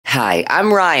Hi,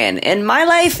 I'm Ryan, and my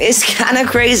life is kind of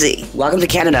crazy. Welcome to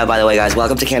Canada, by the way, guys.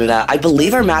 Welcome to Canada. I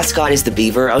believe our mascot is the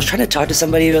beaver. I was trying to talk to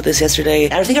somebody about this yesterday,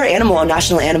 and I think our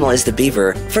national animal is the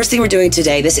beaver. First thing we're doing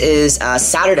today, this is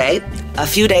Saturday, a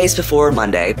few days before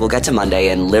Monday. We'll get to Monday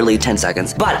in literally 10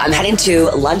 seconds. But I'm heading to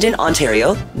London,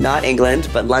 Ontario. Not England,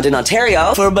 but London,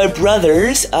 Ontario, for my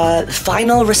brother's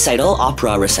final recital,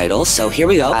 opera recital. So here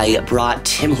we go. I brought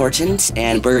Tim Hortons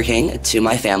and Burger King to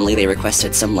my family. They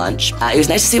requested some lunch. It was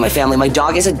nice to see my family. My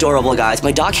dog is adorable, guys.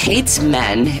 My dog hates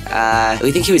men.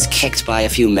 We think he was kicked by a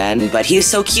few men, but he was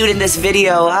so cute in this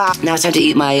video. Now it's time to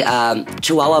eat my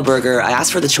Chihuahua burger. I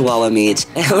asked for the Chihuahua meat.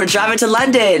 And we're driving to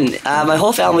London. My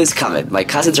whole family's coming. My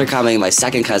cousins are coming. My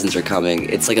second cousins are coming.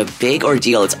 It's like a big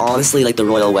ordeal. It's honestly like the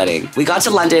royal wedding. We got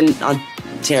to London on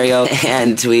Ontario,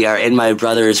 and we are in my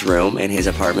brother's room in his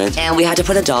apartment, and we had to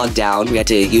put a dog down. We had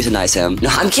to euthanize him. No,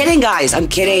 I'm kidding, guys. I'm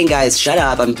kidding, guys. Shut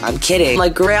up. I'm kidding. My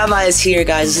grandma is here,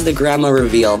 guys. This is the grandma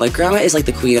reveal. My grandma is like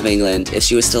the Queen of England if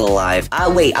she was still alive.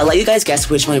 Wait, I'll let you guys guess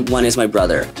which one is my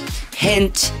brother.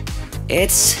 Hint.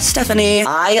 It's Stephanie.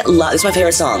 This is my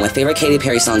favorite song, my favorite Katy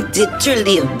Perry song.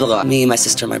 Me, my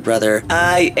sister, my brother.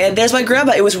 And there's my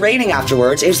grandma. It was raining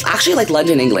afterwards. It was actually like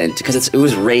London, England, because it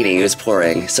was raining, it was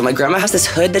pouring. So my grandma has this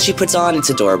hood that she puts on. It's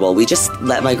adorable. We just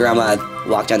let my grandma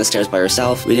walk down the stairs by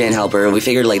herself. We didn't help her. We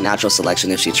figured like natural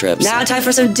selection if she trips. Now time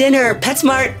for some dinner.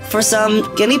 PetSmart for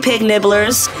some guinea pig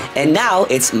nibblers. And now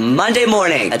it's Monday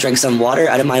morning. I drank some water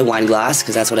out of my wine glass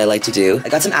because that's what I like to do. I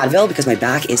got some Advil because my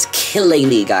back is killing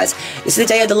me, guys. This is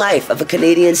the day of the life of a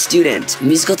Canadian student.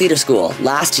 Musical theater school.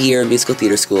 Last year, musical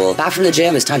theater school. Back from the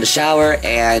gym, it's time to shower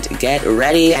and get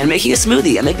ready and making a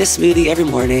smoothie. I make this smoothie every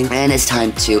morning. And it's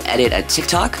time to edit a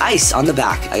TikTok. Ice on the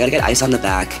back. I gotta get ice on the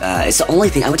back. It's the only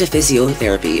thing. I went to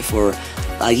physiotherapy for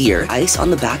a year. Ice on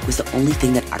the back was the only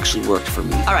thing that actually worked for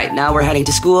me. All right, now we're heading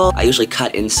to school. I usually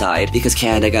cut inside because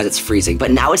Canada, guys, it's freezing. But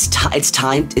now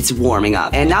it's warming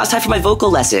up. And now it's time for my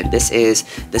vocal lesson. This is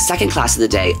the second class of the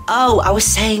day. Oh, I was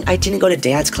saying I didn't go to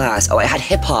dance class. Oh, I had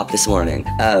hip hop this morning,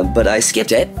 but I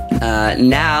skipped it.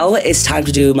 Now it's time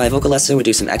to do my vocal lesson. We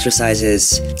do some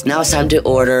exercises. Now it's time to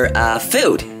order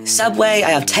food. Subway,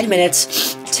 I have 10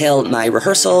 minutes till my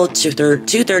rehearsal.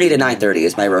 2:30 to 9:30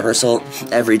 is my rehearsal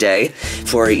every day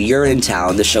for You're in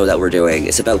Town, the show that we're doing.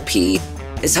 It's about pee.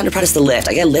 It's time to practice the lift.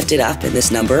 I get lifted up in this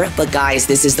number, but guys,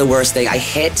 this is the worst thing. I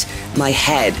hit my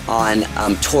head on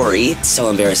Tori. It's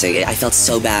so embarrassing. I felt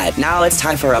so bad. Now it's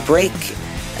time for a break.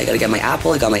 I gotta get my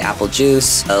apple. I got my apple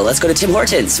juice. Let's go to Tim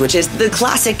Hortons, which is the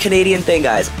classic Canadian thing,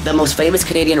 guys. The most famous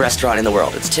Canadian restaurant in the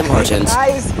world. It's Tim Hortons.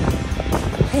 Guys.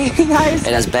 Hey guys.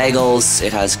 It has bagels,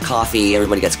 it has coffee,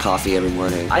 everybody gets coffee every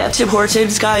morning. I have Tim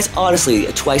Hortons, guys, honestly,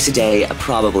 twice a day,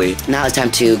 probably. Now it's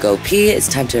time to go pee, it's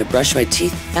time to brush my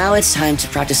teeth. Now it's time to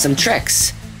practice some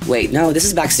tricks. Wait, no, this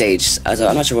is backstage.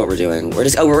 I'm not sure what we're doing. We're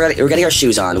getting our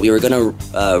shoes on. We were gonna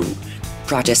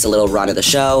practice a little run of the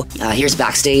show. Here's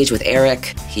backstage with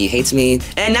Eric. He hates me.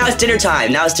 And now it's dinner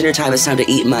time. Now it's dinner time. It's time to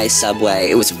eat my Subway.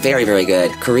 It was very, very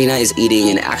good. Karina is eating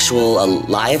an actual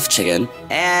live chicken.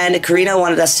 And Karina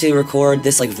wanted us to record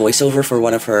this like voiceover for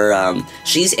one of her,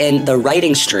 she's in the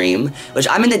writing stream, which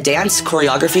I'm in the dance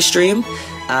choreography stream.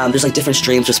 There's like different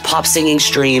streams. There's pop singing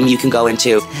stream you can go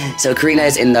into. So Karina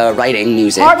is in the writing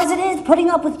music. Hard as it is putting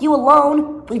up with you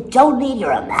alone, we don't need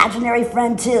your imaginary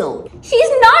friend too.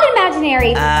 She's not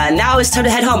imaginary. Now it's time to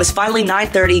head home. It's finally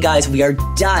 9:30, guys. We are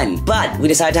done. But we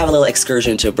decided to have a little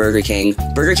excursion to Burger King.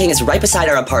 Burger King is right beside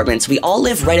our apartments. We all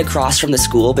live right across from the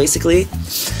school, basically.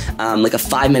 Like a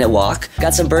 5-minute walk.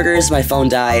 Got some burgers, my phone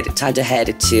died. Time to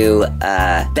head to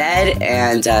bed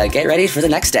and get ready for the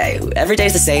next day. Every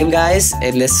day's the same, guys,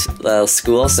 in this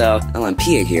school, so... Oh, I'm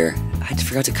peeing here. I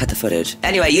forgot to cut the footage.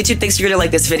 Anyway, YouTube thinks you're gonna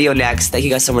like this video next. Thank you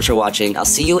guys so much for watching. I'll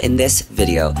see you in this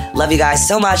video. Love you guys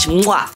so much. Mwah!